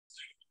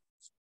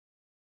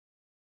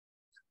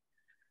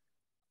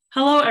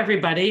Hello,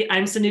 everybody.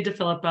 I'm Cindy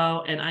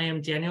DeFilippo, and I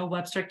am Daniel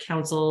Webster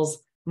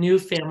Council's new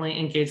family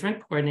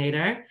engagement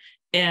coordinator.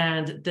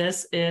 And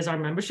this is our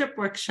membership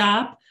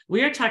workshop.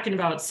 We are talking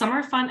about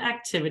summer fun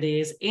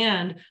activities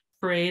and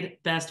parade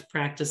best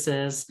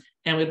practices.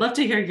 And we'd love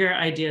to hear your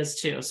ideas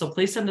too. So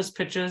please send us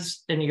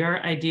pictures and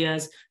your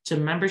ideas to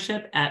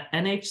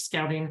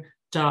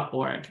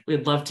membership@nhscouting.org.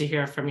 We'd love to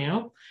hear from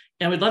you.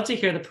 And we'd love to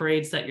hear the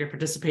parades that you're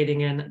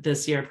participating in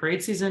this year.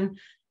 Parade season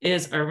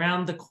is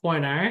around the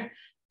corner.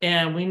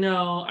 And we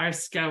know our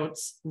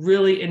scouts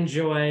really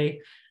enjoy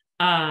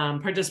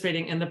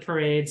participating in the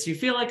parades. You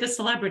feel like a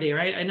celebrity,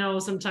 right? I know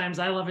sometimes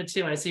I love it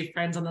too. I see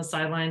friends on the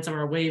sidelines, some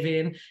are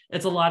waving.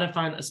 It's a lot of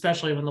fun,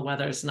 especially when the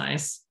weather is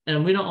nice.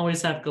 And we don't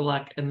always have good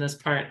luck in this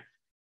part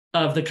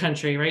of the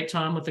country, right,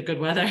 Tom, with the good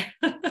weather?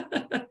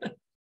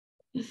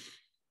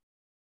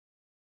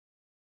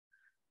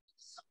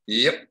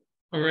 Yep.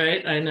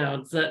 Right, I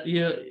know it's that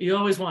you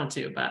always want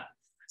to, but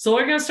so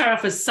we're going to start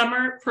off with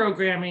summer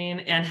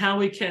programming and how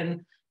we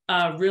can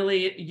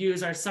really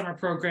use our summer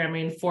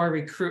programming for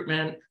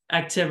recruitment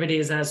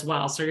activities as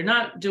well. So you're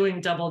not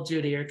doing double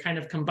duty, you're kind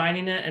of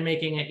combining it and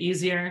making it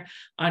easier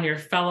on your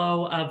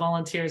fellow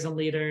volunteers and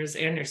leaders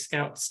and your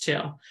scouts too.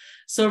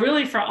 So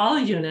really for all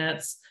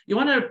units, you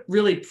want to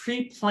really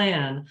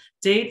pre-plan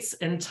dates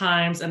and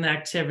times and the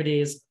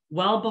activities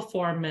well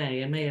before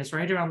May, and May is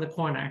right around the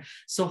corner.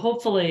 So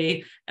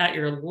hopefully at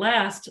your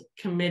last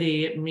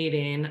committee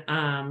meeting,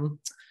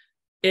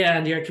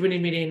 and your committee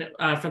meeting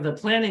for the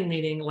planning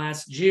meeting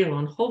last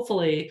June,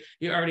 hopefully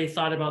you already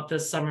thought about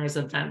this summer's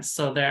events.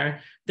 So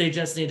they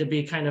just need to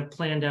be kind of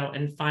planned out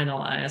and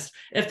finalized.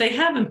 If they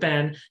haven't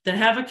been, then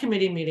have a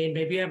committee meeting,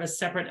 maybe have a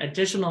separate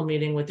additional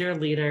meeting with your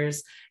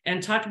leaders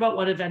and talk about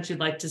what events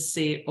you'd like to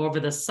see over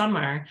the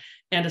summer.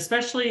 And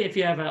especially if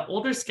you have an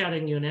older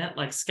scouting unit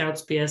like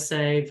Scouts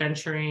BSA,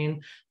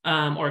 Venturing,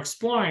 or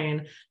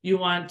Exploring, you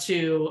want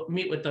to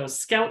meet with those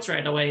scouts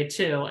right away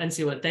too and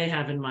see what they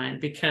have in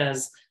mind,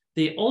 because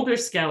the older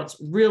scouts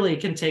really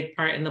can take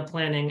part in the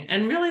planning,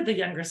 and really the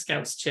younger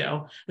scouts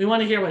too. We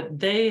want to hear what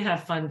they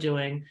have fun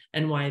doing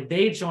and why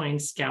they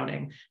joined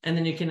scouting. And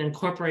then you can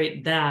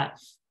incorporate that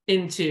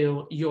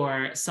into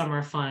your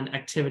summer fun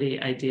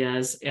activity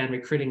ideas and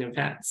recruiting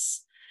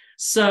events.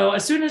 So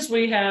as soon as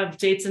we have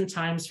dates and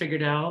times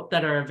figured out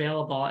that are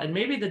available, and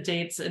maybe the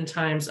dates and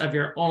times of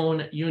your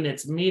own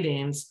unit's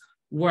meetings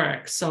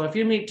work. So if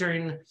you meet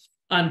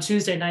on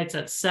Tuesday nights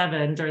at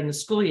 7 during the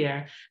school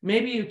year,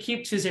 maybe you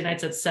keep Tuesday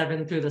nights at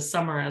 7 through the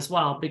summer as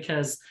well,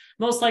 because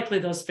most likely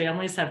those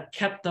families have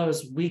kept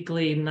those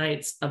weekly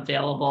nights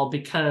available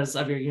because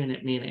of your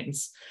unit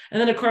meetings.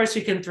 And then of course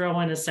you can throw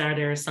in a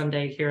Saturday or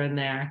Sunday here and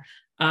there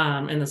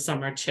in the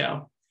summer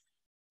too.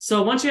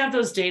 So once you have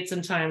those dates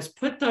and times,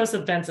 put those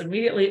events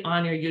immediately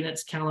on your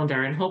unit's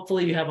calendar, and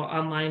hopefully you have an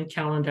online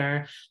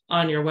calendar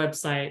on your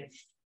website.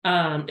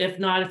 If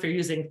not, if you're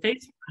using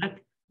Facebook,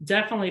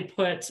 definitely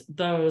put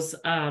those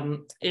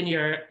on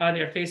your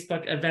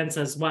Facebook events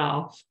as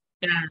well,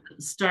 and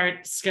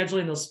start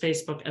scheduling those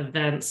Facebook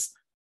events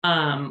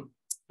on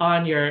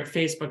your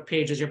Facebook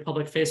pages, your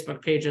public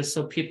Facebook pages,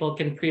 so people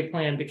can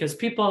pre-plan, because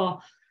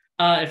people,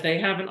 if they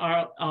haven't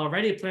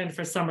already planned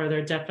for summer,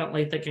 they're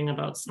definitely thinking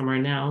about summer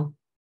now.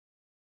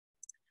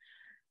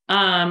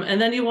 And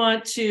then you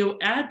want to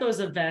add those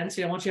events,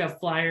 once you have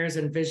flyers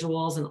and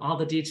visuals and all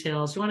the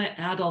details, you want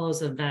to add all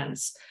those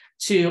events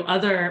to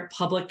other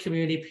public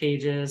community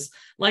pages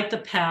like the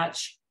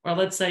Patch, or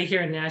let's say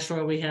here in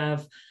Nashua, we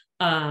have,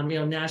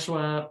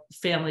 Nashua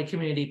Family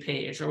Community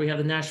Page, or we have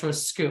the Nashua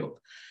Scoop.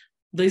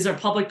 These are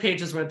public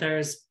pages where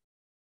there's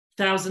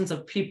thousands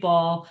of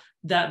people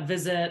that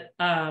visit,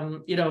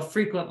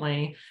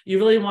 frequently. You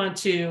really want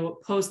to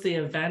post the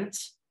event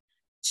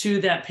to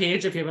that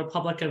page if you have a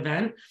public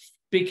event,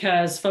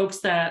 because folks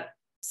that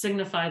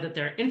signify that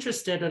they're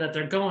interested or that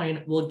they're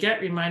going will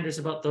get reminders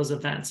about those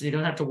events, and you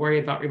don't have to worry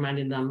about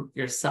reminding them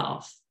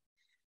yourself.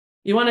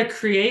 You want to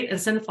create and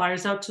send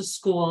flyers out to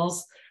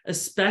schools,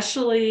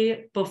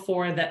 especially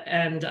before the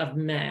end of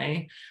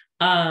May.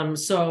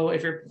 So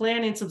if you're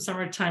planning some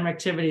summertime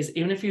activities,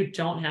 even if you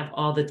don't have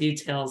all the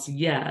details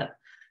yet,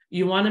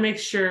 you want to make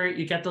sure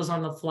you get those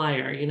on the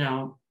flyer.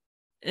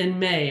 In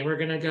May, we're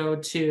going to go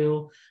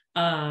to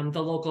the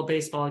local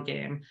baseball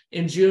game.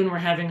 In June, we're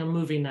having a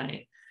movie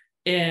night.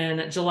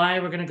 In July,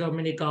 we're going to go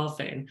mini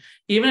golfing.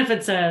 Even if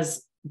it's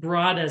as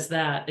broad as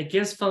that, it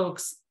gives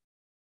folks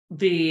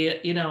the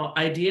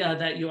idea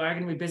that you are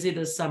going to be busy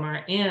this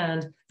summer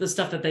and the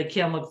stuff that they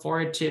can look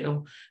forward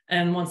to.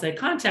 And once they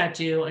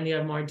contact you and you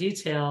have more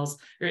details,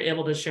 you're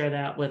able to share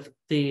that with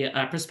the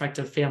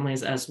prospective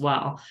families as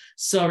well.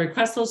 So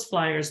request those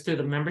flyers through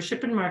the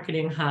Membership and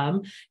Marketing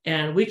Hub,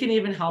 and we can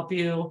even help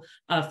you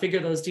figure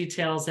those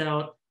details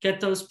out, get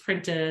those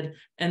printed,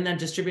 and then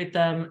distribute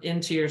them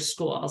into your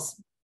schools.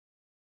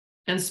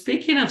 And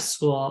speaking of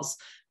schools,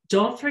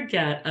 don't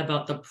forget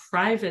about the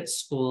private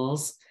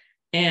schools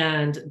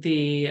and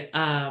the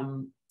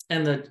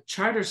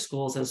charter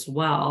schools as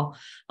well.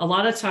 A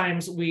lot of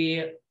times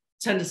we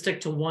tend to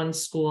stick to one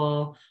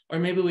school, or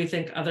maybe we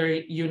think other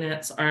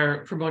units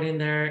are promoting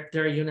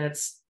their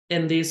units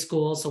in these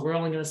schools, so we're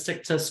only going to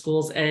stick to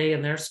schools A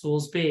and their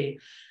schools B.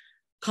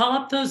 Call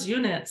up those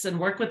units and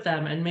work with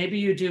them. And maybe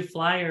you do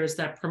flyers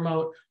that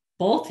promote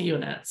both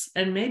units,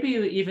 and maybe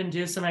you even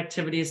do some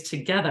activities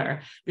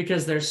together,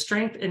 because there's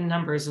strength in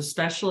numbers,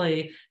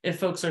 especially if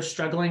folks are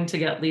struggling to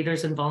get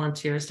leaders and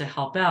volunteers to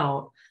help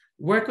out.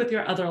 Work with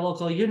your other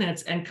local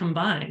units and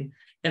combine.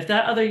 If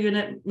that other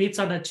unit meets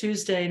on a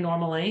Tuesday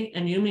normally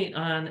and you meet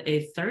on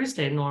a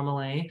Thursday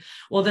normally,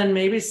 well, then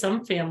maybe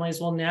some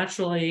families will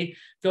naturally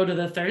go to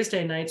the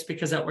Thursday nights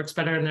because that works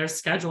better in their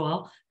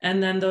schedule.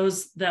 And then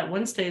those that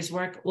Wednesday's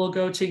work will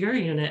go to your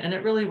unit. And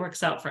it really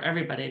works out for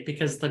everybody,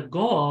 because the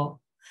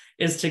goal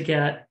is to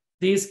get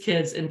these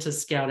kids into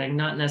scouting,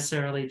 not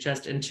necessarily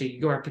just into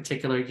your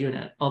particular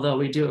unit, although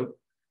we do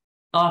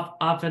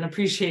often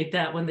appreciate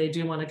that when they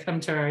do want to come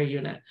to our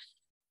unit.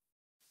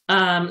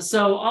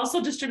 So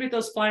also distribute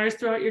those flyers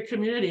throughout your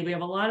community. We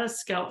have a lot of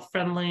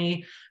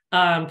scout-friendly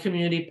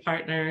community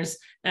partners,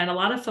 and a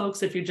lot of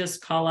folks, if you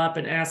just call up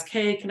and ask,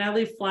 hey, can I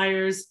leave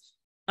flyers?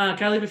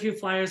 Can I leave a few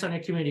flyers on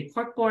your community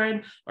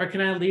corkboard, or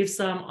can I leave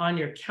some on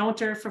your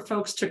counter for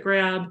folks to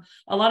grab?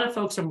 A lot of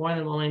folks are more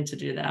than willing to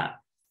do that.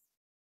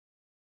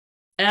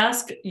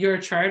 Ask your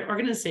chart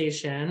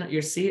organization,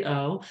 your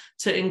CO,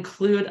 to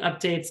include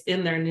updates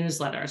in their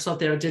newsletter. So if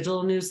they have a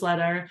digital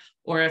newsletter,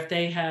 or if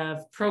they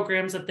have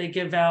programs that they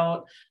give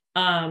out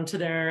to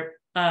their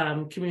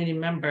community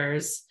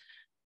members,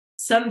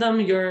 send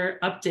them your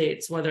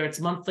updates, whether it's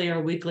monthly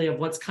or weekly, of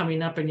what's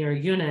coming up in your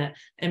unit,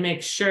 and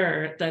make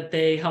sure that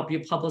they help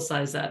you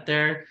publicize that.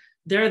 They're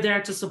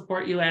there to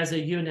support you as a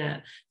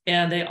unit.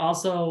 And they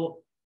also,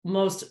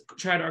 most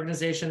chart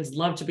organizations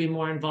love to be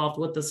more involved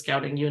with the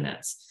scouting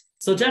units.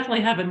 So definitely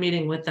have a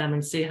meeting with them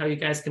and see how you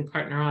guys can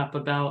partner up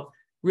about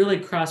really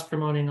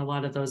cross-promoting a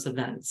lot of those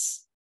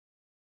events.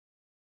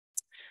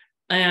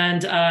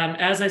 And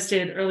as I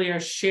stated earlier,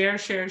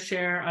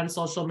 share on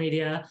social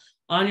media,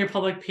 on your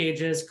public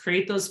pages,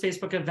 create those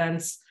Facebook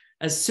events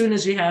as soon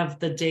as you have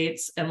the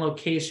dates and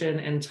location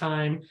and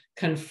time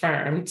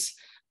confirmed.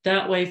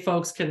 That way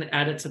folks can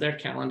add it to their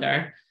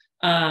calendar.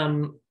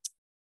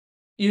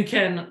 You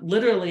can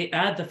literally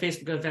add the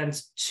Facebook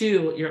events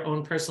to your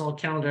own personal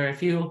calendar.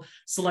 If you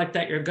select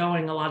that you're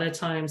going, a lot of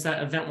times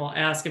that event will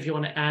ask if you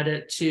want to add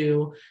it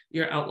to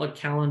your Outlook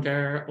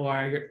calendar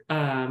or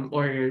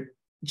your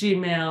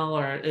Gmail,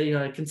 or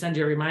it can send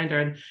you a reminder.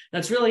 And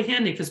that's really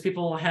handy because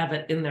people will have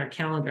it in their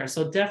calendar.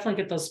 So definitely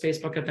get those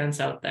Facebook events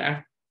out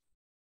there.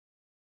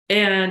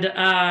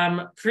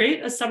 And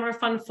create a summer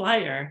fun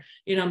flyer.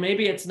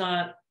 Maybe it's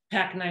not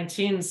Pack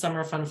 19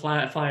 summer fun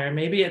flyer.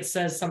 Maybe it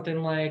says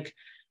something like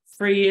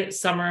free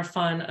summer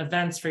fun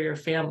events for your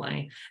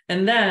family.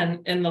 And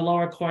then in the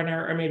lower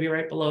corner, or maybe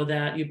right below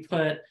that, you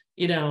put,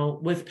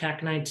 with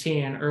Pack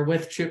 19 or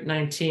with Troop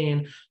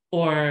 19,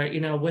 or,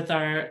 with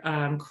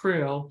our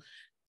crew.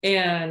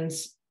 And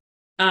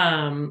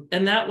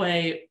that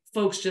way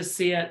folks just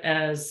see it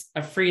as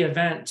a free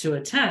event to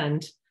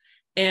attend.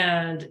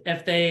 And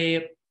if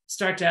they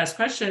start to ask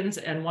questions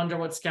and wonder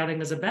what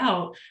scouting is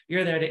about,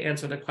 you're there to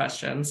answer the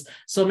questions.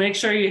 So make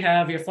sure you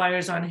have your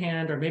flyers on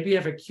hand, or maybe you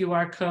have a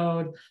QR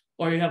code,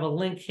 or you have a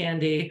link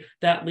handy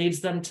that leads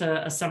them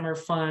to a summer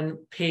fun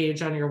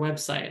page on your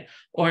website,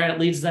 or it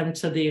leads them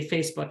to the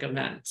Facebook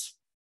event.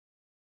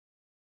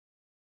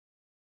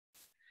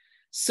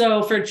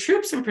 So for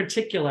troops in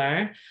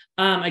particular,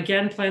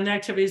 again, plan the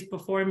activities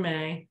before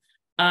May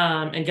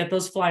and get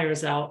those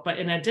flyers out. But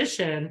in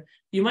addition,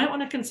 you might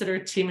want to consider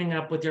teaming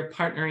up with your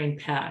partnering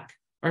pack,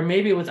 or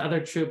maybe with other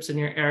troops in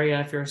your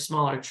area if you're a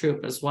smaller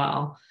troop as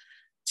well.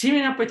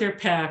 Teaming up with your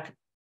pack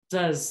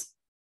does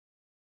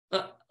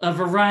a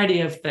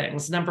variety of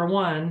things. Number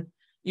one,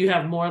 you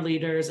have more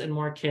leaders and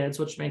more kids,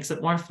 which makes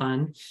it more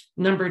fun.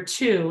 Number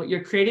two,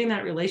 you're creating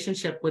that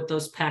relationship with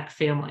those pack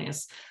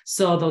families.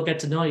 So they'll get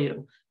to know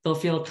you, they'll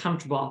feel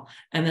comfortable.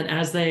 And then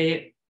as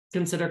they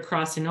consider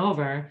crossing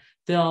over,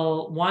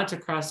 they'll want to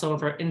cross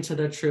over into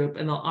the troop,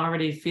 and they'll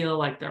already feel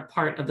like they're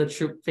part of the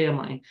troop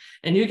family.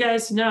 And you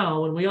guys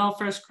know, when we all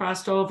first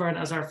crossed over, and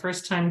as our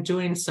first time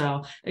doing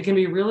so, it can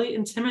be really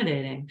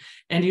intimidating.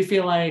 And you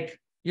feel like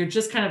you're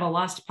just kind of a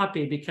lost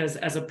puppy, because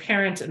as a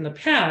parent in the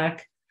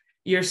pack,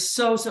 you're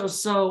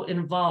so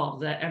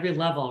involved at every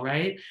level,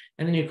 right?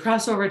 And then you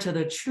cross over to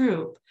the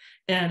troop,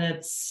 and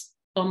it's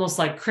almost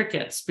like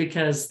crickets,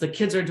 because the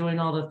kids are doing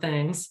all the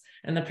things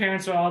and the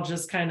parents are all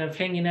just kind of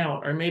hanging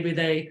out, or maybe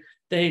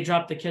they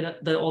drop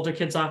the older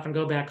kids off and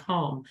go back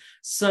home.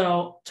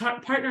 So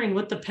partnering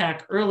with the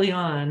pack early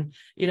on,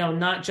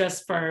 not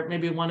just for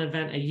maybe one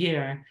event a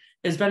year,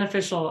 is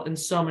beneficial in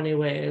so many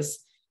ways.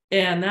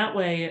 And that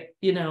way,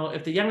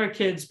 if the younger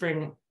kids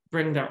bring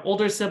their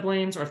older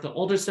siblings, or if the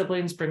older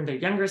siblings bring their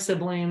younger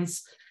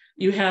siblings,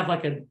 you have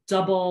like a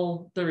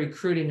double the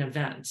recruiting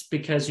event,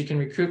 because you can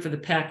recruit for the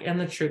pack and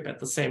the troop at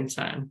the same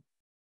time.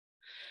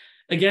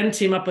 Again,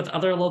 team up with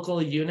other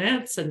local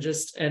units and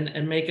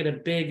make it a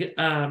big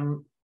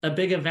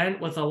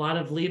event with a lot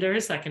of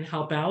leaders that can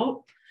help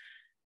out.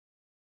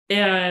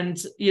 And,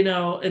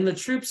 in the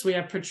troops, we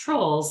have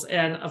patrols,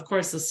 and of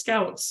course the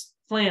scouts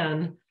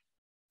plan,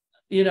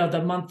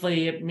 the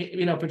monthly,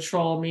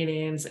 patrol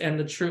meetings and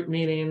the troop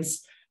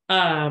meetings,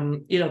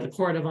 the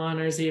court of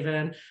honors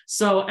even.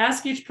 So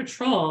ask each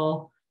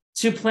patrol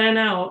to plan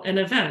out an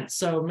event.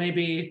 So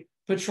maybe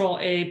patrol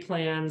A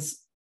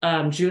plans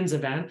June's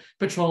event,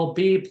 patrol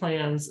B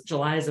plans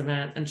July's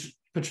event, and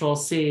patrol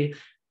C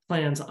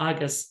plans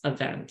August's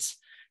event.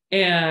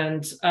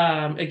 And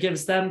it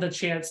gives them the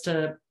chance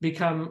to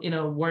become,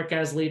 work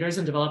as leaders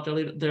and develop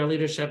their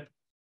leadership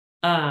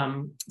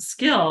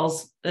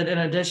skills. And in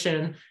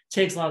addition,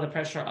 takes a lot of the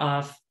pressure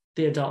off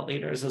the adult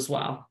leaders as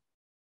well.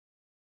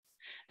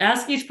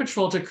 Ask each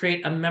patrol to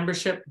create a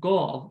membership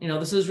goal.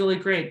 This is really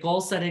great, goal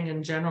setting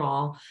in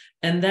general,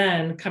 and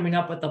then coming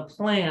up with a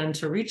plan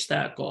to reach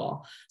that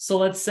goal. So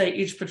let's say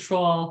each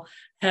patrol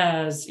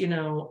has,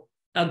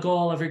 a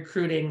goal of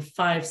recruiting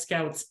 5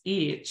 scouts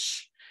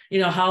each.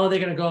 How are they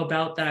going to go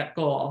about that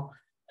goal?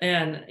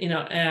 And,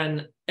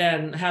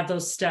 and have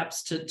those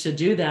steps to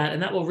do that.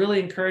 And that will really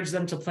encourage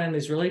them to plan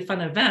these really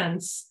fun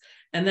events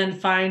and then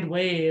find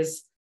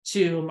ways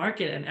to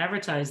market and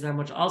advertise them,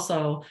 which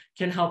also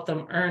can help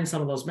them earn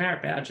some of those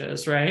merit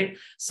badges, right?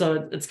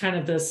 So it's kind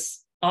of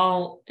this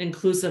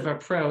all-inclusive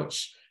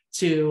approach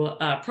to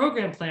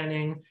program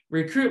planning,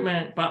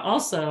 recruitment, but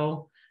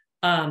also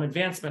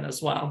advancement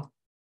as well.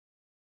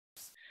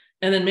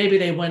 And then maybe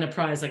they win a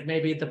prize, like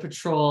maybe the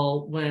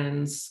patrol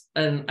wins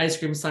an ice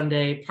cream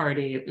sundae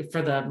party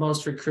for the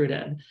most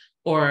recruited,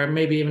 or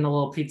maybe even a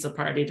little pizza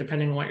party,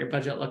 depending on what your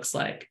budget looks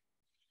like.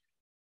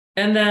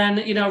 And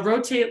then,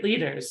 rotate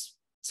leaders.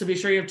 So be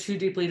sure you have 2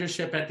 deep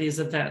leadership at these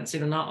events,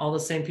 not all the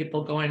same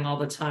people going all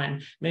the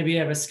time. Maybe you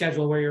have a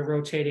schedule where you're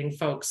rotating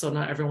folks, so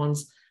not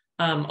everyone's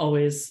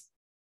always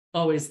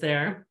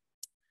there.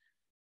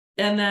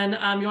 And then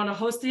you want to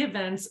host the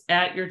events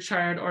at your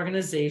chartered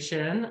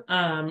organization.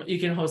 You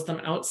can host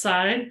them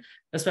outside,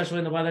 especially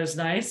when the weather's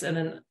nice.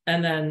 And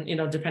then,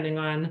 depending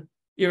on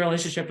your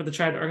relationship with the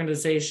chartered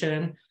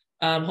organization,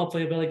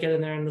 hopefully you'll be able to get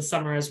in there in the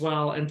summer as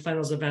well and plan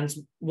those events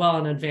well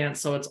in advance.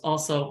 So it's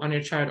also on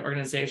your chartered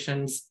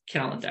organization's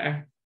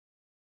calendar.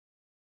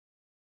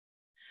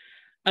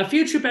 A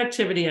few troop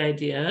activity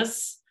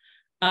ideas: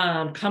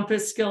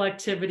 compass skill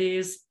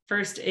activities,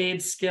 first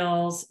aid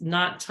skills,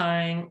 knot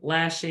tying,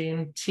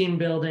 lashing, team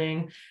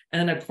building,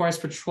 and then of course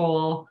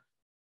patrol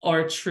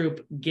or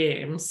troop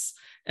games.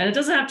 And it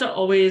doesn't have to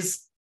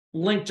always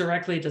link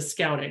directly to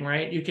scouting,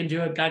 right? You can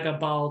do a gaga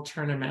ball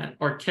tournament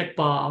or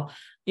kickball,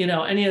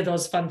 any of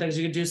those fun things.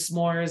 You could do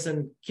s'mores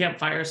and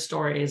campfire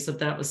stories if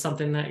that was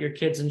something that your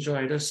kids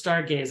enjoyed, or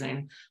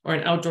stargazing, or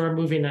an outdoor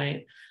movie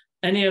night.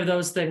 Any of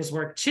those things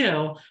work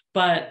too,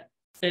 but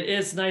it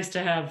is nice to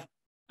have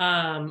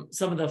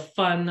some of the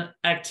fun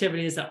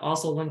activities that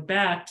also link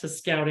back to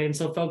scouting,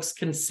 so folks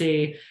can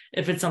see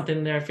if it's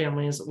something their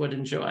families would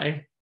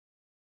enjoy.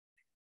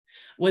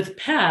 With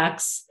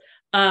PACs,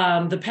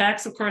 the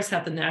PACs, of course,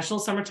 have the National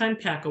Summertime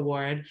PAC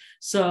Award.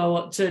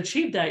 So to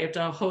achieve that, you have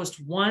to host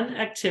 1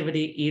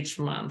 activity each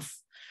month.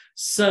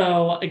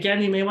 So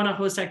again, you may want to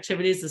host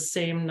activities the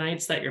same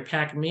nights that your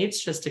PAC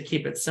meets, just to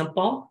keep it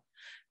simple,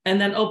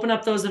 and then open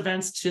up those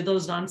events to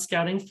those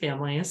non-scouting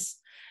families.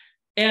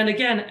 And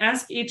again,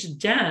 ask each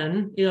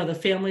den, the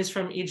families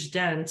from each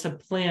den, to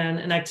plan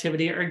an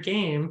activity or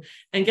game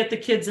and get the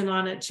kids in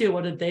on it too.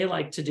 What did they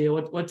like to do?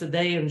 What did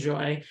they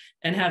enjoy?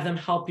 And have them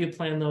help you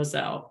plan those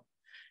out.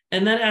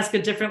 And then ask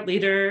a different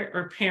leader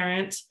or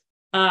parent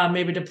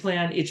maybe to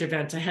plan each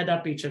event, to head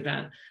up each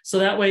event. So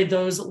that way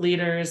those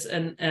leaders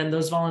and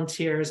those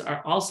volunteers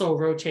are also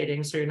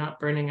rotating, so you're not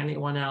burning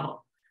anyone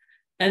out.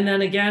 And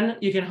then again,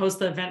 you can host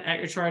the event at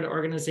your chartered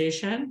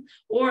organization,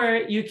 or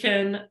you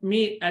can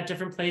meet at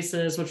different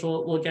places, which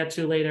we'll get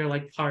to later,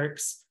 like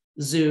parks,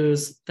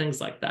 zoos, things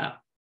like that.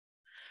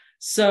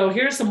 So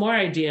here's some more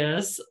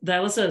ideas that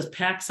I listed as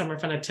PAC summer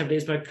fun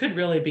activities, but it could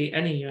really be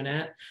any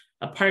unit.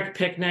 A park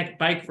picnic,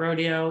 bike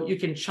rodeo. You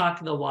can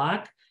chalk the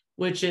walk,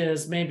 which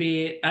is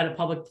maybe at a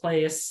public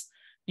place,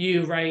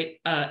 you write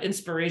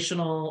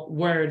inspirational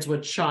words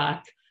with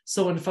chalk.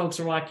 So when folks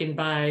are walking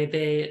by,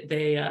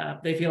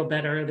 they feel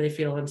better, they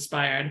feel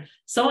inspired.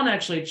 Someone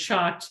actually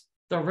chalked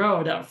the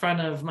road out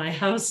front of my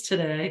house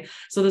today.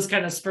 So this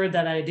kind of spurred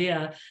that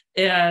idea.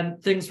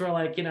 And things were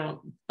like,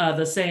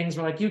 the sayings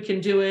were like, you can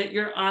do it,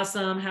 you're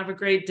awesome, have a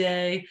great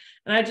day.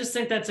 And I just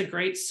think that's a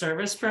great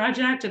service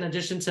project, in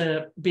addition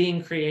to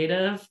being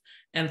creative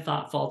and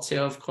thoughtful too,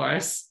 of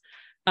course.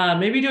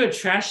 Maybe do a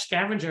trash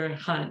scavenger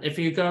hunt. If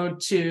you go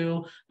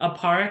to a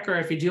park, or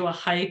if you do a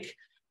hike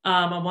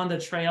on one of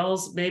the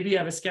trails, maybe you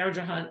have a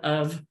scavenger hunt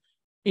of,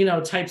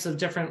 types of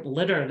different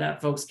litter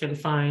that folks can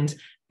find,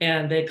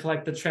 and they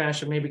collect the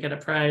trash and maybe get a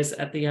prize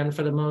at the end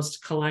for the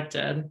most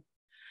collected.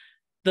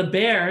 The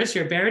bears,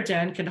 your bear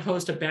den, can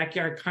host a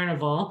backyard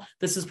carnival.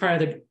 This is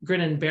part of the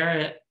Grin and Bear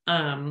It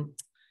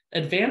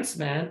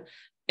advancement,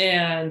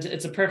 and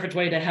it's a perfect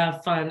way to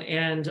have fun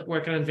and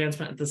work on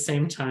advancement at the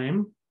same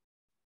time.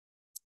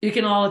 You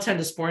can all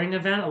attend a sporting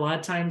event. A lot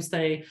of times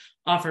they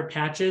offer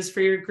patches for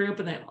your group,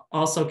 and they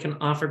also can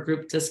offer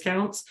group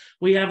discounts.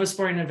 We have a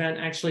sporting event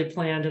actually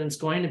planned, and it's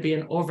going to be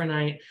an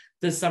overnight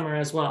this summer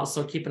as well.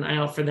 So keep an eye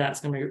out for that. It's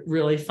going to be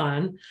really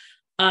fun.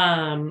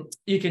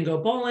 You can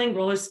go bowling,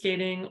 roller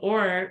skating,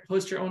 or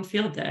host your own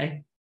field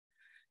day.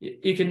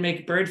 You can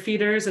make bird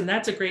feeders, and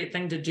that's a great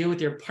thing to do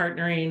with your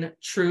partnering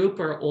troop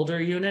or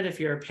older unit if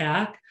you're a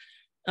pack.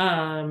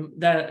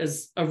 That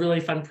is a really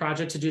fun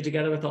project to do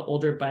together with an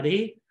older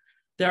buddy.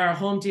 There are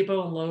Home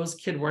Depot and Lowe's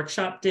Kid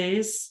Workshop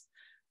days.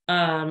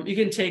 You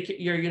can take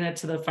your unit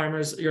to the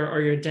farmers,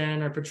 your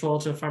den or patrol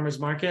to a farmer's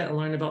market and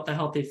learn about the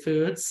healthy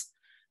foods.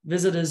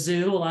 Visit a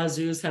zoo. A lot of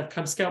zoos have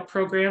Cub Scout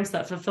programs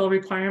that fulfill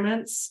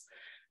requirements.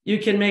 You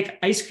can make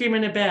ice cream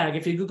in a bag.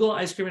 If you Google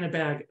ice cream in a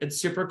bag,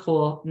 it's super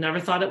cool. Never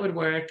thought it would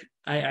work.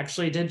 I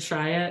actually did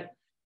try it,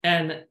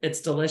 and it's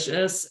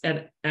delicious,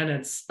 and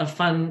it's a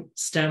fun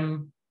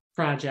STEM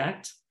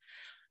project.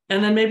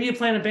 And then maybe you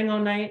plan a bingo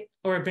night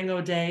or a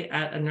bingo day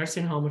at a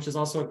nursing home, which is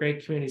also a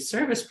great community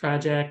service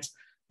project.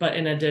 But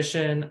in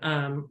addition,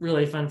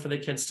 really fun for the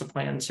kids to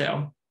plan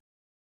too.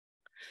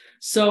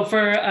 So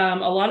for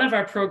a lot of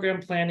our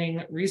program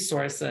planning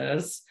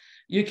resources,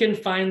 you can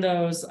find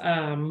those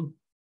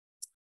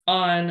on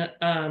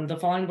the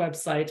following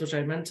website, which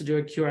I meant to do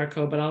a QR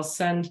code, but I'll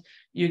send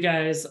you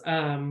guys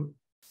that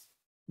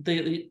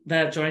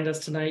joined us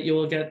tonight. You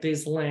will get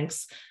these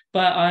links,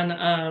 but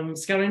on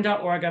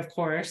scouting.org, of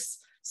course,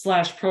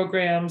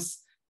 /programs,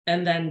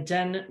 and then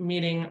den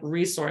meeting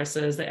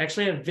resources, they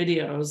actually have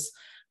videos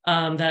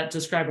that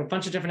describe a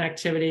bunch of different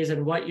activities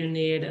and what you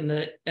need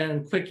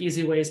and quick,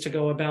 easy ways to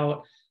go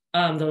about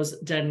those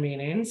den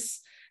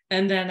meetings.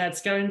 And then at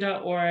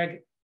scouting.org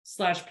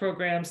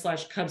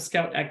 /program/Cub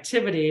Scout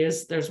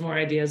activities, there's more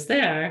ideas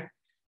there.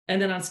 And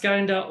then on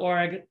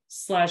scouting.org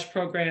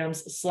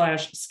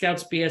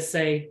 /programs/Scouts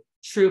BSA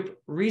troop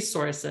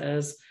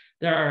resources,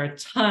 there are a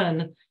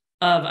ton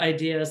of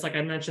ideas. Like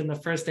I mentioned, the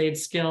first aid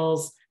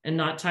skills and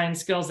knot tying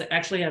skills. They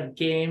actually have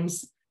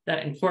games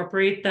that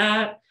incorporate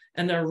that,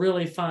 and they're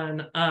really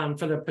fun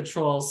for the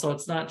patrols. So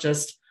it's not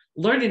just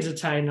learning to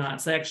tie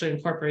knots. They actually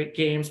incorporate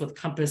games with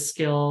compass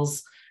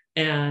skills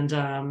and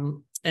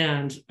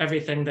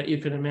everything that you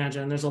can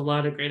imagine. There's a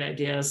lot of great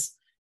ideas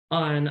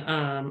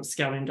on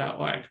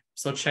scouting.org.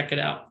 So check it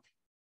out.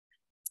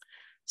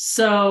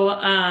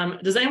 So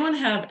does anyone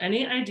have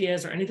any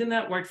ideas or anything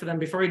that worked for them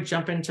before we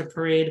jump into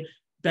parade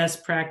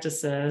best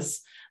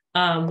practices?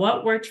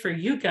 What worked for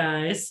you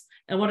guys?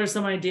 And what are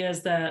some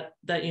ideas that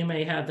you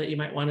may have that you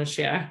might want to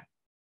share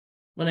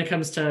when it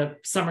comes to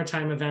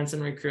summertime events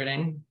and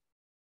recruiting?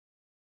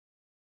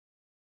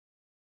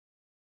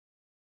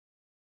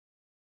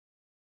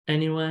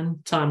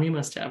 Anyone? Tom, you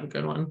must have a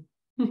good one.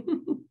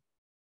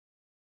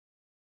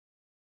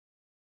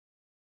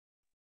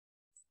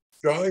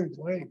 Drawing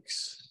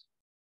blanks.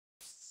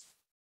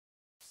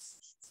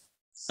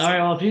 All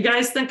right, well, if you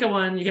guys think of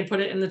one, you can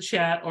put it in the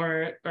chat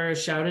or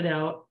shout it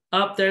out.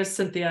 Oh, there's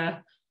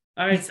Cynthia.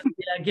 All right,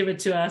 Cynthia, give it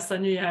to us. I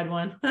knew you had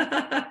one.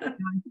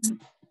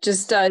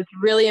 Just it's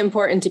really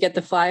important to get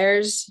the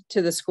flyers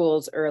to the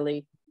schools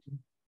early.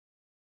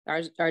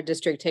 Our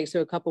district takes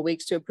a couple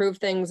weeks to approve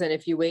things, and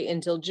if you wait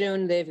until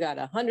June, they've got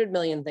 100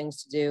 million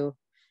things to do.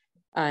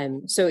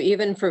 So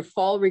even for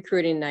fall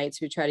recruiting nights,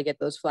 we try to get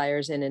those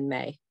flyers in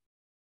May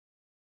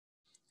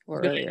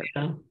or earlier.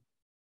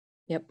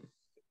 Yep.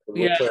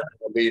 We're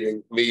planning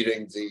on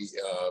meeting the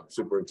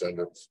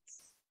superintendents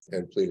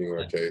and pleading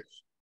our case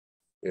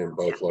in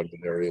both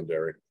Londonderry and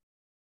Derry.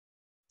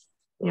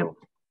 So. Yep.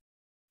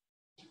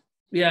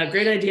 Yeah,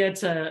 great idea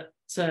to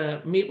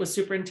meet with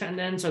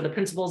superintendents or the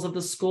principals of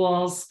the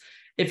schools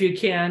if you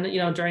can,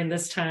 during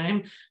this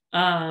time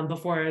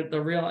before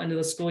the real end of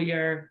the school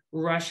year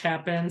rush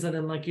happens. And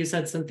then, like you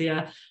said,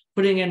 Cynthia,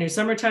 putting in your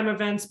summertime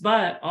events,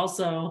 but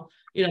also,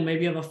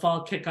 maybe you have a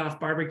fall kickoff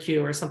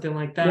barbecue or something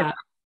like that. Yeah.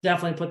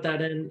 Definitely put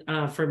that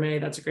in for May.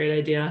 That's a great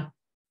idea.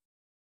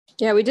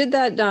 Yeah, we did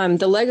that,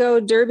 the Lego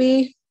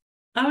Derby.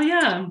 Oh,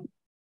 yeah.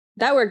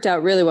 That worked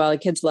out really well. The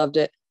kids loved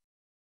it.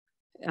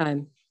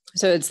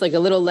 So it's like a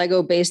little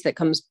Lego base that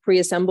comes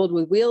pre-assembled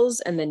with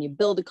wheels, and then you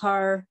build a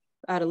car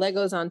out of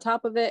Legos on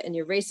top of it, and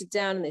you race it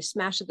down, and they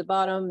smash at the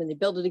bottom, and you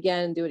build it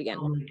again and do it again.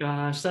 Oh my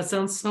gosh, that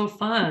sounds so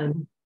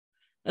fun.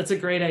 That's a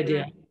great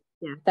idea.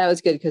 Yeah, that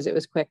was good because it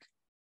was quick.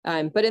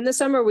 But in the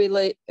summer,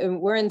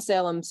 we're in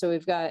Salem, so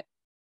we've got,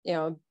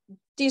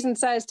 decent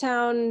sized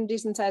town,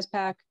 decent sized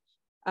pack.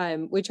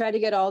 We try to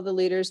get all the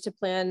leaders to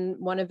plan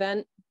one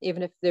event,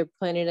 even if they're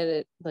planning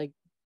it like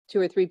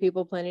 2 or 3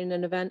 people planning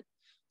an event.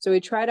 So we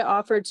try to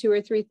offer 2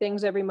 or 3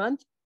 things every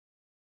month.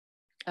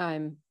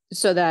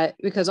 So that,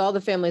 because all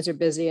the families are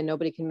busy and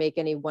nobody can make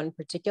any one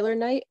particular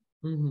night,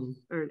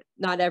 or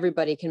not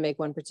everybody can make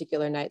one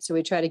particular night. So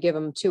we try to give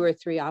them 2 or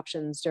 3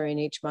 options during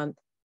each month,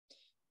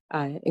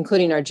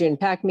 including our June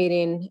pack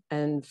meeting.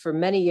 And for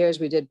many years,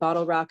 we did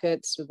bottle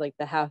rockets with like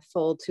the half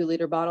full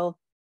 2-liter bottle.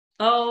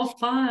 Oh,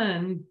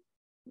 fun.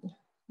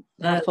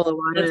 Half full of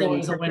water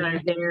and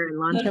there and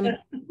launch them.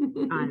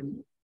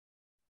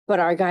 But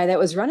our guy that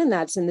was running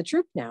that's in the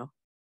troop now.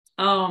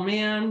 Oh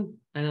man,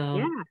 I know.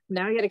 Yeah,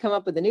 now we got to come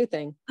up with a new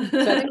thing. So I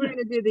think we're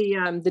going to do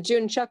the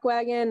June chuck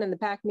wagon and the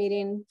pack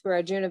meeting for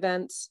our June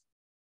events.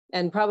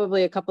 and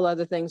probably a couple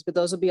other things, but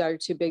those will be our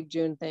two big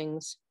June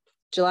things.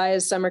 July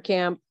is summer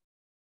camp.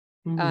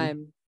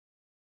 Mhm.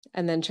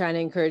 And then trying to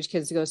encourage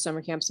kids to go to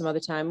summer camp some other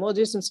time. We'll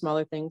do some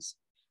smaller things.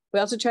 We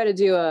also try to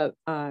do a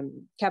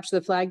capture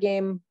the flag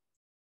game.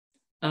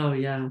 Oh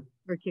yeah.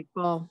 Or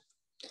kickball.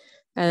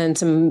 And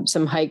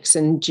some hikes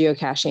and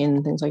geocaching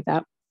and things like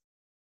that.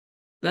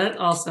 That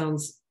all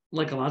sounds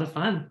like a lot of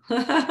fun.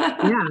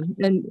 Yeah.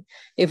 And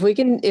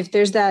if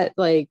there's that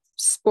like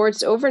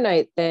sports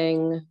overnight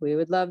thing, we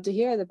would love to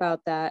hear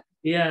about that.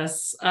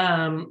 Yes.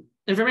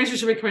 Information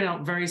should be coming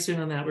out very soon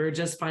on that. We were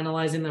just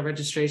finalizing the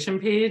registration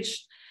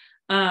page.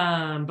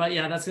 But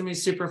yeah, that's gonna be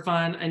super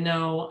fun. I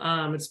know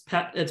it's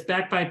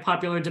backed by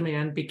popular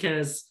demand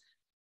because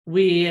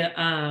we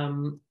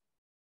had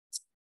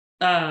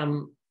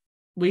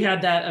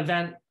that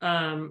event,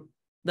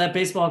 that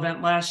baseball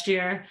event last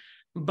year,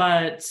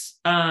 but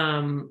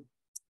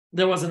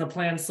there wasn't a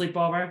planned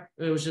sleepover.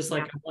 It was just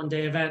like a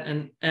one-day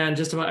event, and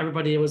just about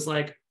everybody was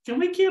like, can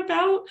we camp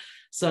out?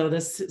 So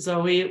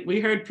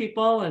we heard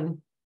people,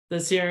 and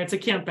this year it's a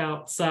camp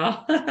out. So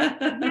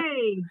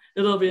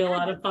it'll be a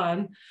lot of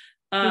fun.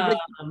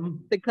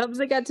 The Cubs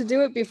that got to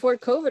do it before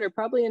COVID are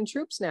probably in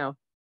troops now.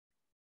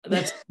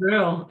 That's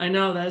true. I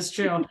know that's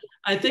true.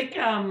 I think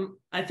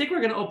we're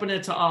going to open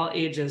it to all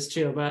ages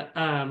too, but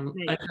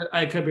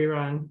I could be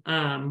wrong.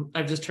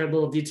 I've just heard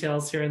little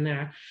details here and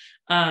there.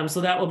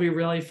 So that will be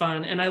really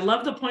fun. And I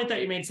love the point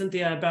that you made,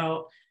 Cynthia,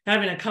 about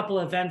having a couple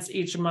events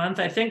each month.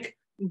 I think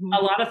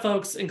a lot of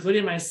folks,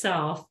 including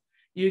myself,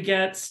 you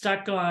get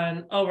stuck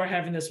on, oh, we're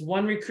having this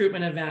one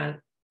recruitment event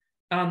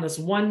on this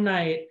one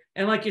night.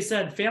 And like you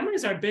said,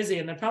 families are busy,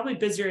 and they're probably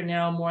busier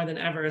now more than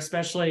ever,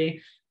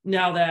 especially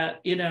now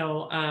that,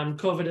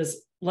 COVID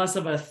is less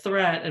of a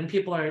threat and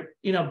people are,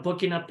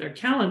 booking up their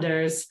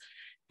calendars,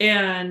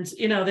 and,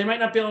 they might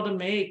not be able to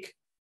make,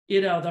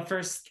 the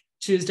first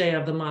Tuesday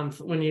of the month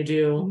when you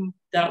do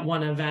that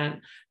one event.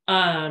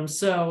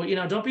 So,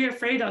 don't be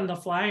afraid on the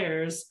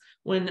flyers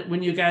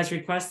when you guys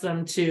request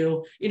them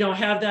to,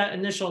 have that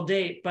initial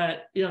date.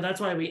 But,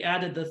 that's why we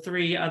added the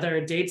 3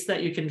 other dates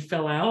that you can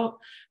fill out,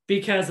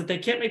 because if they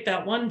can't make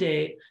that one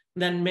date,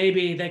 then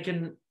maybe they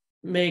can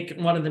make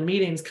one of the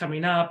meetings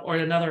coming up or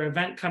another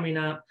event coming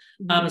up,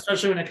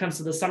 especially when it comes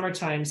to the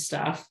summertime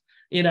stuff.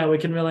 We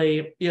can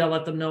really,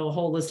 let them know a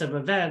whole list of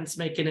events,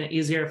 making it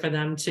easier for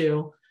them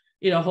to,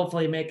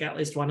 hopefully make at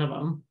least one of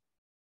them.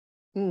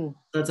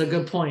 That's a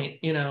good point.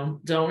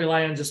 Don't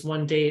rely on just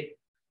one date,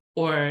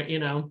 or,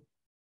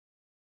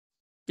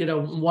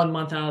 1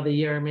 month out of the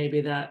year,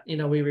 maybe that,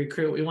 we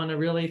recruit. We want to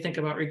really think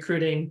about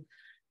recruiting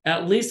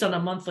at least on a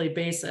monthly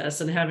basis,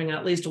 and having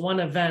at least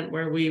one event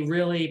where we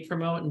really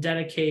promote and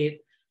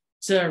dedicate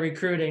to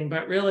recruiting.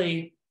 But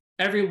really,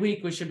 every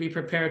week we should be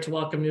prepared to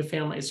welcome new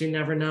families. You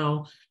never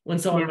know when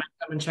someone might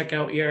come and check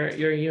out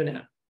your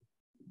unit.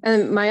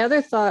 And my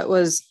other thought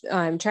was,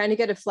 I'm trying to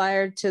get a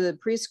flyer to the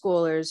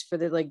preschoolers for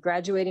the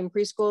graduating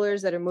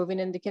preschoolers that are moving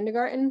into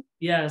kindergarten.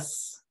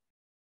 Yes.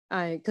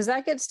 Because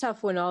that gets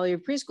tough when all your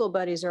preschool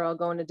buddies are all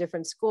going to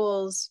different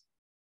schools,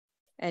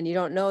 and you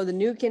don't know the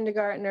new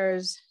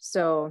kindergartners.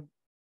 So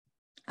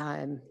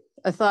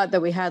a thought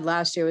that we had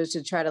last year was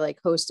to try to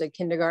host a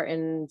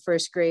kindergarten,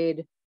 first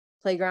grade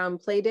playground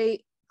play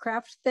date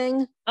craft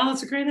thing. Oh,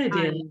 that's a great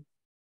idea.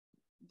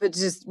 But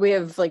just, we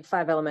have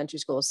 5 elementary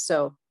schools,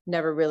 so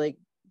never really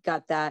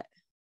got that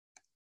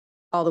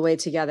all the way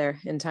together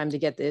in time to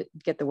get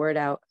the word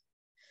out.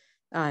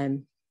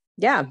 So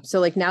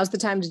now's the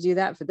time to do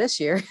that for this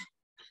year.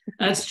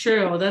 That's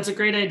true. That's a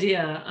great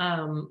idea.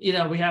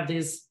 We have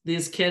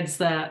these kids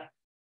that,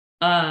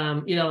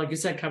 like you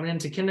said, coming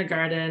into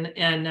kindergarten,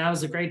 and now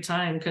is a great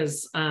time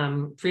because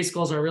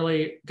preschools are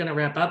really going to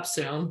wrap up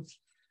soon.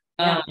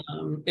 Yeah.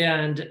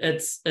 And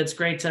it's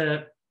great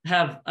to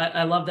have.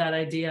 I love that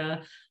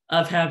idea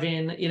of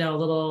having, a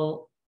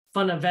little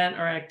fun event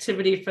or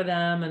activity for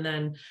them, and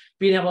then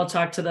being able to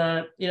talk to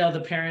the,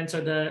 the parents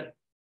or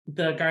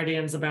the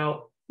guardians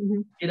about,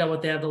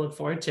 what they have to look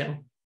forward to.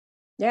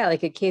 Yeah,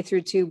 like a K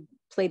through 2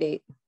 play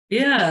date.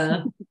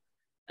 Yeah.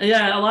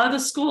 Yeah. A lot of the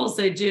schools,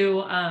 they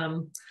do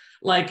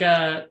they've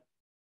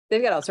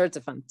got all sorts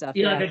of fun stuff.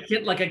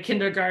 Like a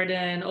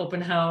kindergarten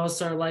open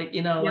house, or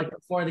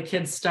before the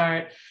kids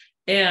start.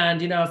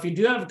 And, if you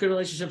do have good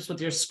relationships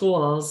with your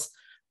schools,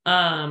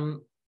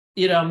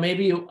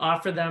 maybe you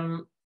offer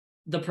them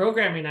the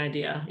programming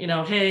idea,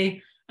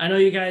 hey, I know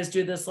you guys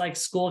do this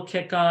school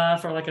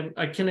kickoff, or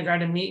a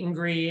kindergarten meet and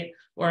greet,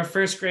 or a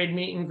first grade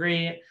meet and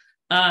greet.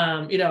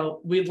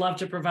 We'd love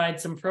to provide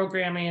some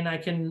programming. I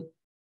can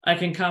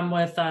come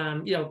with,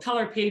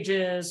 color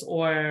pages,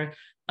 or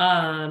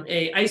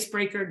a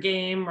icebreaker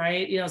game,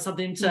 right?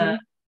 Something to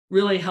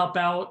really help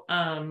out,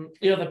 the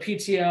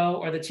PTO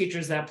or the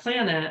teachers that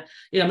plan it.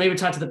 Maybe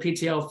talk to the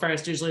PTO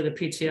first. Usually the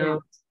PTO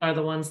are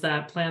the ones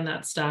that plan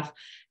that stuff.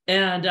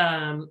 And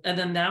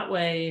then that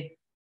way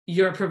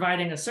you're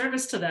providing a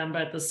service to them,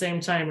 but at the same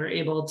time, you're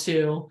able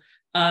to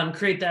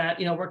create that,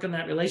 work on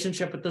that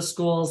relationship with the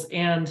schools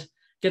and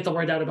get the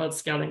word out about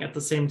scouting at the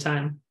same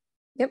time.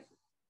 Yep.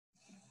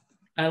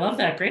 I love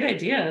that. Great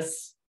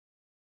ideas.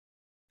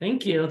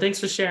 Thank you. Thanks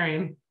for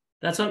sharing.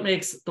 That's what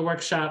makes the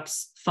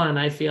workshops fun,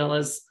 I feel,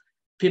 is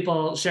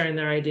people sharing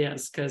their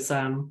ideas. Because,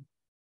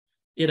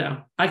 you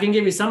know, I can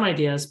give you some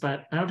ideas,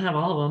 but I don't have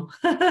all of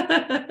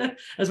them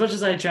as much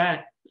as I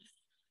try.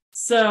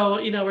 So,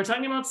 you know, we're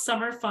talking about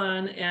summer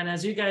fun. And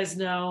as you guys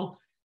know,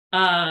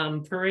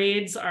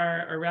 parades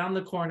are around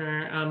the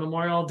corner.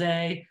 Memorial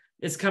Day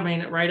is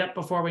coming right up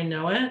before we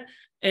know it.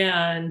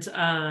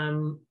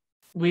 And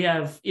we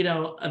have, you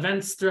know,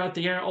 events throughout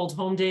the year, Old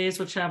Home Days,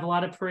 which have a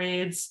lot of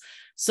parades.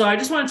 So I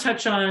just want to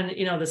touch on,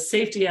 you know, the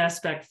safety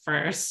aspect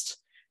first.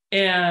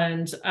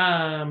 And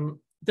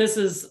this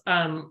is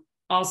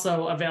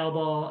also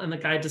available in the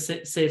Guide to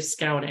Safe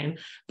Scouting,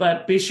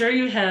 but be sure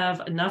you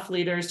have enough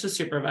leaders to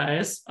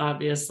supervise.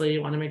 Obviously,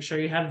 you want to make sure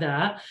you have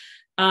that.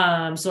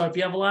 So if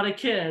you have a lot of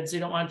kids,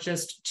 you don't want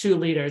just 2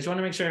 leaders. You want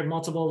to make sure you have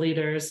multiple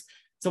leaders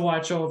to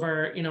watch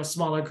over, you know,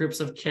 smaller groups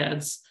of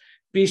kids.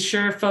 Be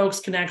sure folks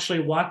can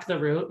actually walk the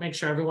route, make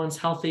sure everyone's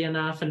healthy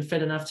enough and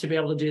fit enough to be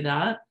able to do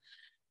that.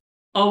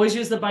 Always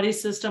use the buddy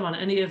system on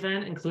any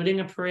event, including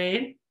a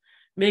parade.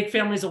 Make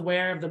families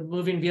aware of the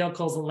moving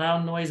vehicles and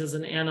loud noises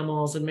and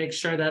animals, and make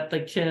sure that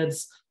the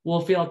kids will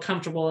feel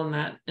comfortable in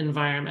that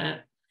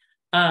environment,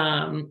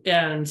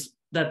 and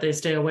that they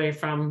stay away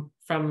from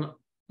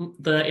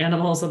the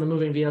animals and the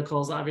moving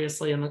vehicles,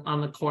 obviously,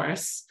 on the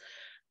course.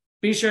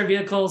 Be sure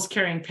vehicles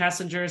carrying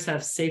passengers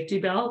have safety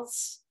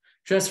belts.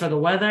 Dress for the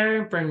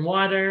weather, bring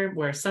water,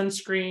 wear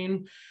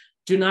sunscreen.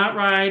 Do not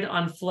ride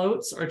on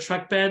floats or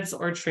truck beds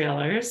or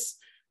trailers.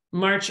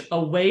 March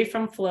away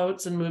from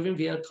floats and moving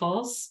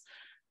vehicles.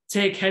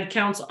 Take head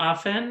counts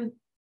often.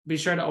 Be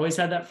sure to always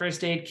have that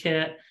first aid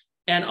kit,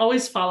 and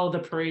always follow the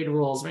parade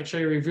rules. Make sure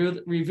you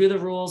review the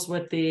rules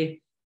with the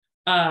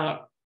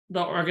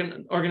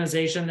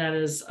organization that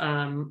is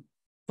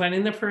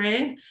planning the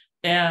parade,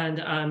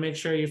 and make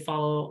sure you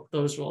follow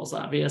those rules,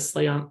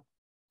 obviously, on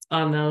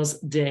those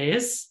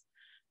days.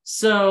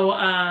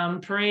 So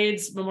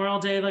parades, Memorial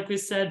Day, like we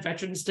said,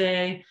 Veterans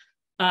Day.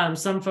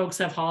 Some folks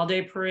have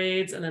holiday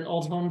parades, and then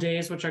Old Home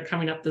Days, which are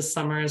coming up this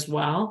summer as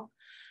well.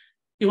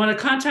 You want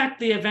to contact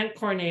the event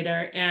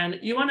coordinator, and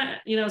you want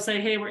to, you know,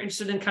 say, hey, we're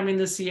interested in coming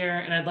this year,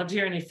 and I'd love to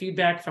hear any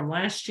feedback from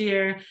last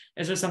year.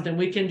 Is there something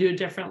we can do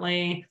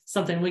differently?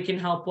 Something we can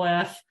help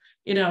with?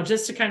 You know,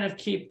 just to kind of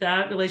keep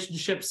that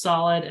relationship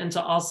solid, and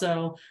to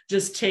also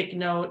just take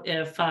note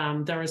if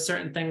there were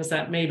certain things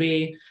that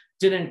maybe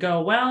didn't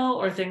go well,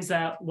 or things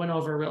that went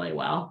over really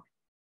well.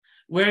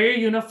 Wear your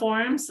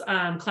uniforms,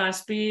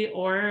 Class B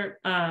or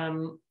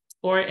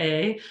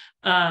A,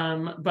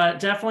 but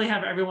definitely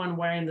have everyone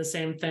wearing the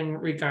same thing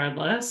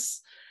regardless.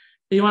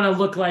 You want to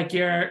look like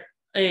you're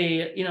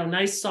a, you know,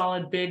 nice,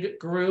 solid, big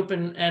group,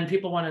 and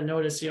people want to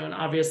notice you. And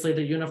obviously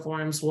the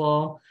uniforms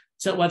will,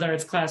 so whether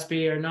it's Class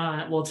B or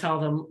not, will tell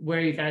them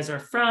where you guys are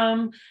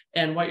from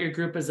and what your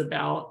group is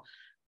about.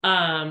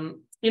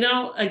 You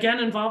know, again,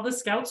 involve the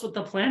scouts with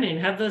the planning.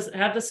 Have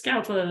the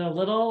scouts, whether they're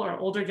little or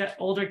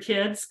older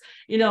kids,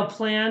 you know,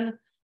 plan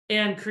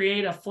and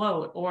create a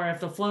float. Or if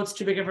the float's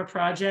too big of a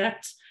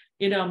project,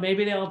 you know,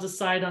 maybe they'll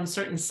decide on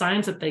certain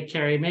signs that they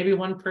carry. Maybe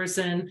one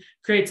person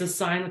creates a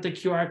sign with the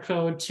QR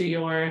code to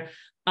your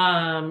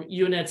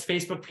unit's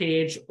Facebook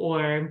page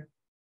or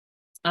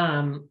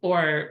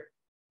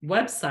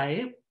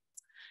website.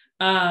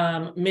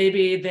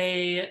 Maybe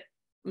they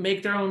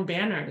make their own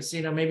banners.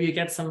 You know, maybe you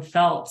get some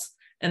felt,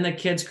 and the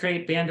kids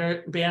create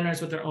banners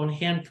with their own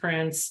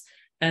handprints,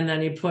 and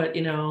then you put,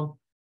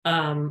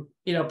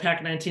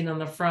 Pack 19 on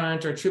the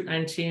front, or Troop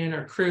 19,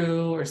 or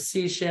Crew, or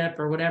Sea Ship,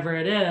 or whatever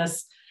it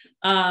is,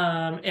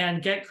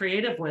 and get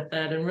creative with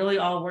it, and really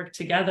all work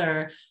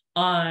together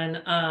on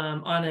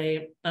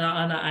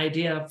an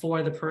idea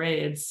for the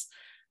parades.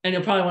 And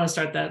you'll probably want to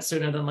start that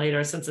sooner than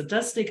later, since it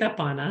does sneak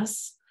up on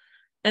us.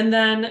 And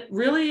then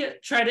really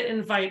try to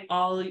invite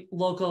all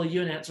local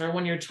units, or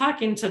when you're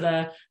talking to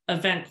the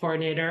event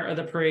coordinator or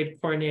the parade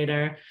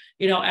coordinator,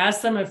 you know,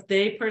 ask them if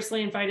they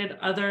personally invited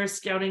other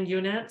scouting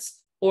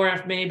units, or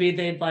if maybe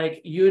they'd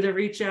like you to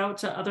reach out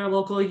to other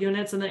local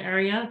units in the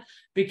area,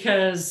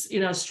 because, you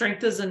know,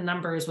 strength is in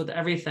numbers with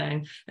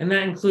everything, and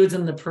that includes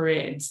in the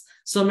parades.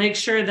 So make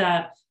sure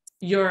that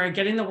you're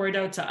getting the word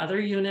out to other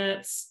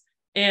units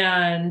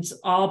and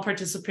all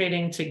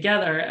participating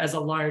together as a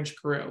large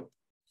group.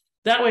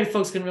 That way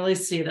folks can really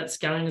see that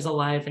scouting is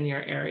alive in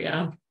your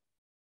area.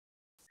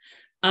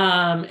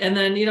 And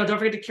then, you know, don't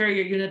forget to carry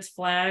your unit's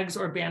flags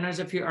or banners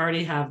if you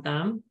already have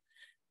them.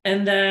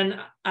 And then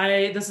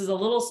this is a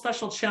little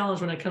special challenge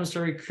when it comes to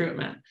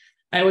recruitment.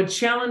 I would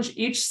challenge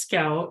each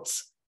scout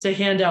to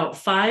hand out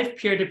 5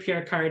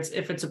 peer-to-peer cards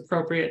if it's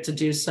appropriate to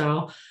do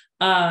so.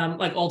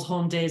 Like Old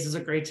Home Days is a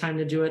great time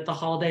to do it. The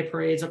holiday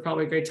parades are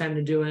probably a great time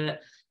to do it.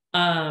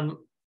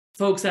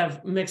 Folks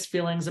have mixed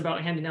feelings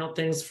about handing out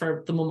things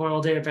for the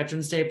Memorial Day or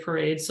Veterans Day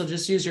parade, so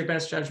just use your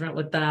best judgment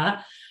with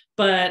that.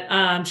 But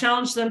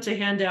challenge them to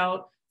hand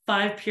out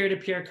 5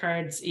 peer-to-peer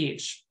cards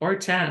each, or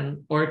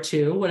 10, or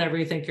 2, whatever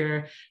you think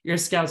your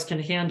scouts can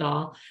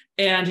handle,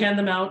 and hand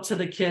them out to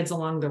the kids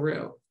along the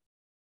route.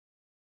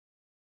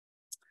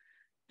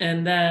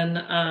 And then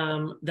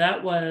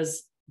that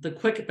was the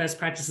quick best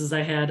practices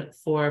I had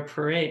for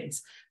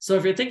parades. So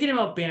if you're thinking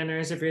about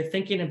banners, if you're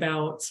thinking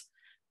about,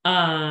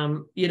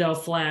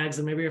 flags,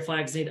 and maybe your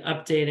flags need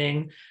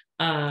updating,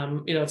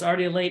 it's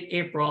already late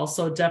April.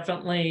 So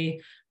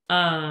definitely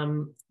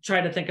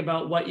try to think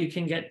about what you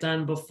can get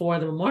done before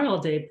the Memorial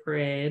Day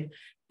parade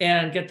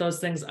and get those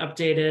things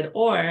updated,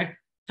 or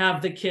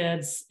have the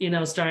kids,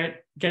 start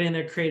getting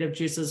their creative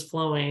juices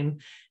flowing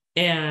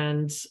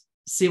and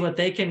see what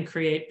they can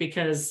create,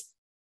 because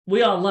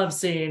we all love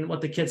seeing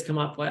what the kids come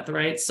up with,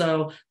 right?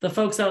 So the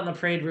folks out in the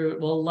parade route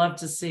will love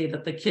to see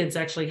that the kids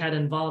actually had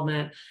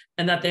involvement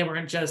and that they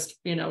weren't just,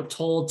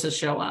 told to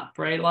show up,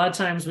 right? A lot of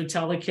times we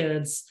tell the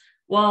kids,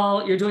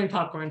 well, you're doing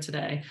popcorn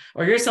today,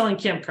 or you're selling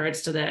camp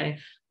cards today,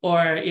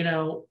 or,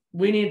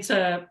 we need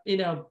to,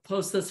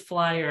 post this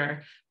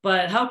flyer.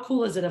 But how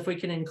cool is it if we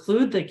can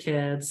include the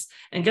kids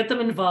and get them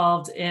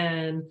involved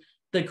in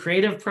the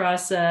creative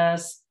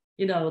process,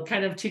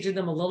 kind of teaching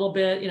them a little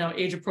bit,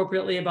 age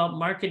appropriately about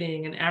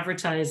marketing and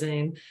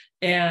advertising,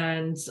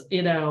 and,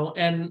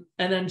 and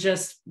then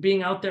just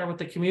being out there with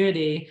the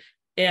community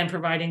and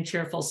providing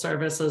cheerful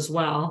service as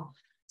well.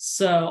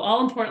 So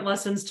all important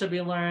lessons to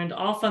be learned,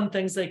 all fun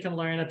things they can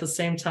learn at the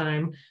same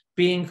time,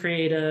 being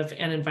creative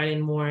and inviting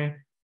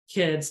more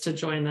kids to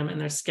join them in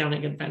their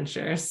scouting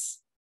adventures.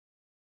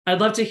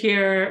 I'd love to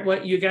hear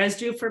what you guys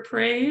do for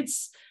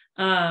parades,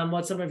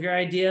 what some of your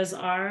ideas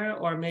are,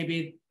 or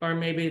maybe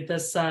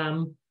this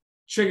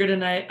triggered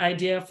an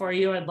idea for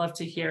you. I'd love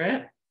to hear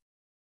it.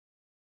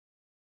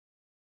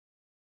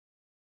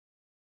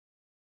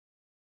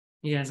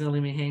 You guys gonna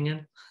leave me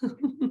hanging?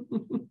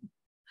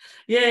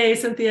 Yay,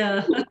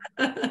 Cynthia. I'm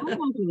not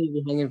going to leave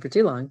you hanging for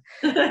too long.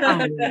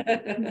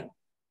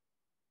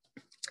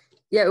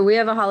 Yeah, we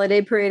have a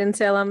holiday parade in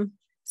Salem.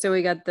 So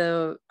we got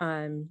the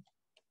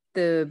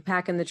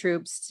pack and the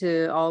troops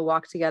to all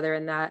walk together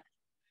in that.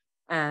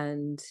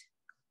 And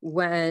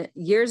when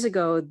years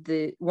ago,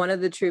 one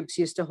of the troops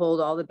used to hold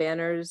all the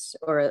banners,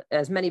 or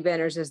as many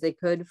banners as they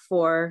could,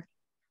 for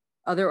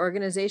other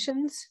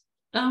organizations.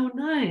 Oh,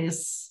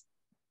 nice.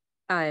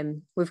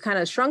 We've kind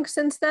of shrunk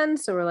since then.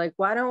 So we're like,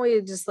 why don't we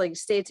just like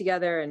stay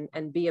together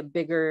and be a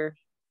bigger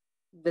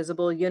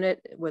visible unit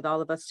with all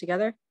of us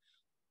together?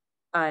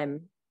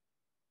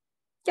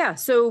 Yeah,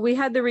 so we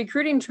had the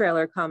recruiting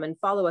trailer come and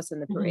follow us in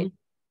the parade.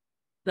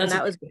 Mm-hmm.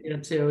 That was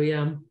good too,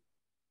 yeah.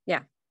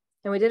 Yeah,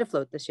 and we did a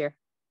float this year.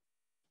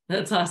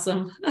 That's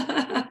awesome.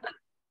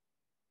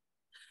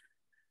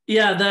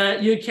 Yeah,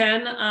 you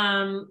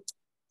can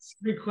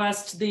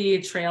request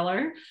the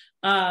trailer,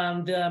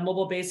 the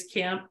mobile base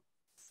camp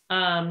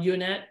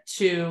unit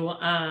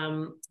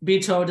to be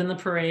towed in the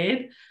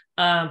parade.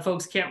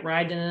 Folks can't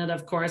ride in it,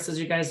 of course, as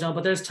you guys know,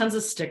 but there's tons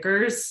of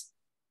stickers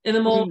in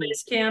the mobile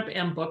base camp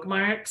and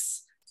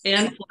bookmarks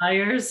and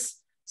flyers.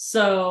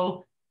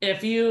 So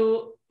if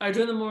you are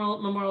doing the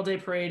Memorial Day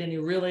parade and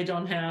you really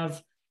don't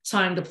have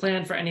time to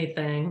plan for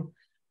anything,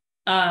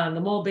 the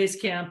mobile base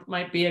camp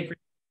might be a great,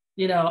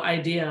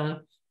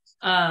 idea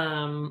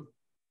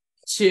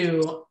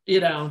to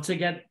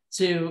get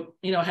to,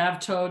 have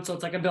towed. So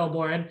it's like a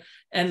billboard.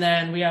 And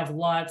then we have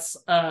lots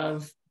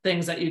of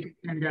things that you can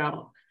hand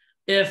out.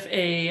 If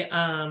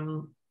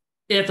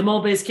the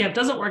mobile base camp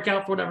doesn't work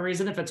out for whatever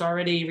reason, if it's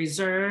already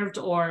reserved,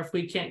 or if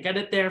we can't get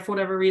it there for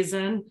whatever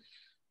reason,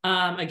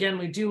 again,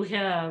 we do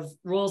have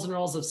rolls and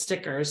rolls of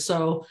stickers.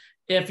 So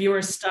if you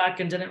were stuck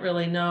and didn't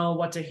really know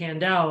what to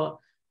hand out,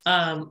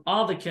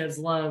 all the kids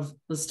love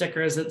the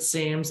stickers, it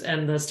seems,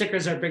 and the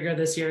stickers are bigger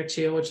this year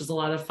too, which is a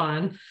lot of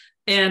fun.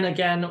 And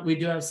again, we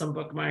do have some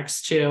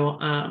bookmarks too,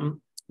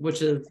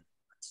 which is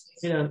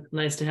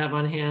nice to have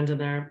on hand, and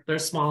they're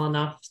small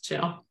enough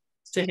to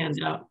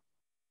hand out.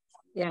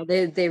 Yeah,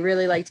 they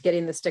really liked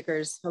getting the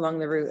stickers along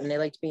the route, and they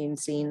liked being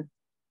seen,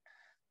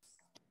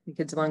 the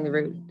kids along the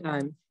route.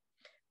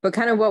 But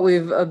kind of what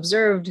we've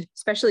observed,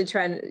 especially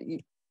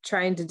trying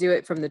to do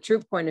it from the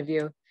troop point of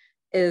view,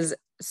 is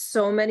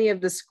so many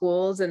of the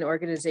schools and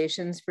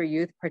organizations for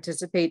youth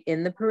participate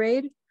in the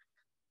parade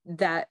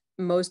that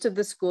most of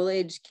the school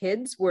age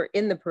kids were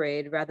in the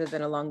parade rather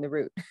than along the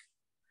route.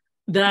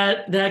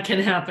 That can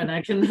happen.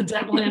 I can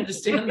definitely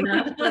understand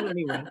that.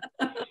 Anyway,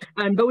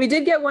 but we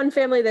did get one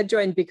family that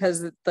joined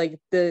because like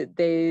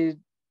they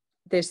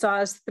saw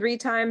us 3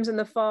 times in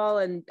the fall,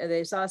 and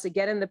they saw us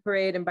again in the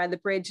parade. And by the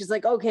parade, she's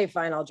like, "Okay,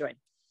 fine, I'll join."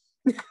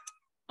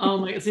 Oh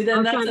my! See,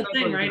 then that's the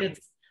thing, right? It's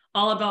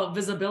all about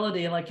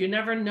visibility. Like you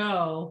never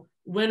know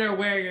when or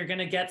where you're going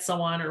to get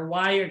someone, or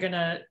why you're going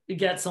to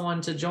get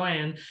someone to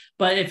join.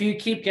 But if you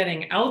keep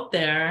getting out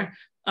there,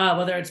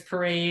 whether it's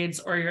parades,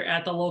 or you're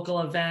at the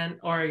local event,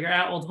 or you're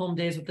at Old Home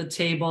Days with the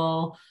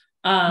table,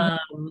 or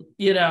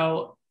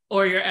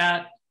you're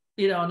at,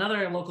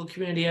 another local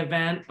community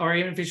event, or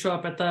even if you show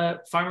up at the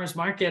farmer's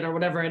market or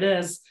whatever it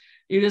is,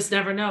 you just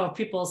never know. If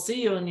people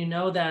see you and you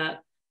know that,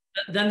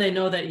 then they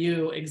know that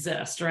you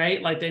exist, right?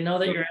 Like they know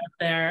that you're out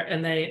there,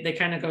 and they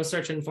kind of go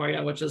searching for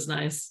you, which is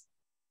nice.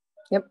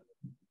 Yep.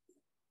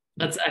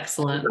 That's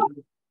excellent.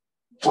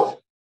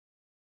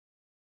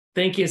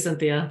 Thank you,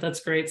 Cynthia.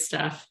 That's great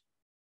stuff.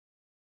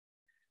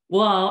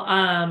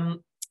 Well,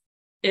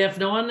 if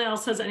no one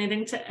else has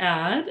anything to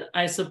add,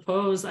 I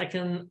suppose I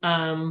can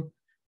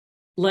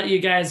let you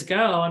guys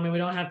go. I mean, we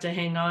don't have to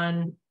hang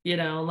on, you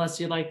know, unless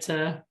you'd like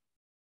to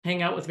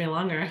hang out with me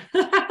longer.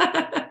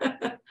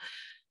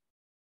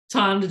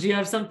 Tom, did you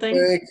have something?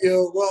 Thank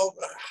you. Well,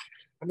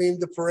 I mean,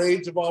 the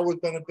parades have always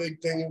been a big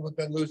thing, and we've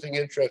been losing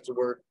interest. And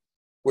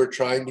we're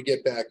trying to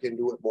get back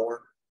into it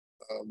more.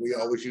 We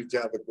always used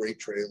to have a great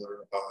trailer,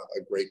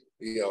 a great,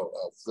 you know,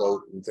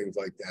 float and things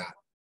like that.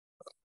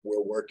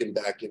 We're working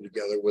back in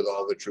together with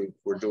all the troops.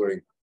 We're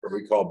doing what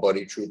we call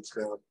buddy troops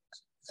now,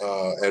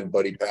 and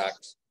buddy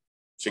packs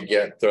to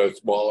get the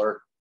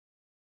smaller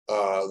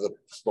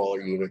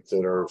units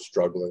that are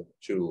struggling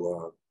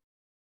to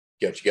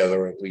get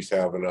together and at least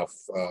have enough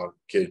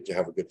kids to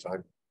have a good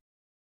time.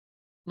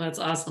 That's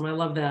awesome. I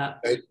love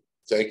that.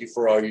 Thank you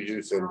for all you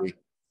do, Cindy.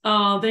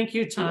 Oh, thank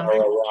you, Tom. You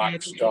are a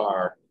rock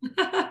star.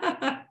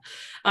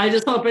 I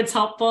just hope it's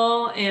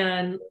helpful,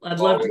 and I'd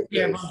love to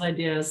hear both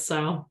ideas.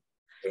 So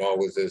it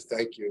always is.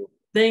 Thank you.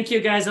 Thank you,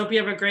 guys. Hope you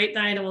have a great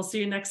night, and we'll see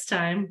you next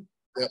time.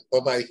 Yeah.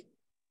 Bye-bye.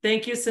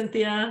 Thank you,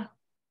 Cynthia.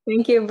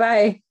 Thank you.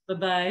 Bye.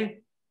 Bye-bye.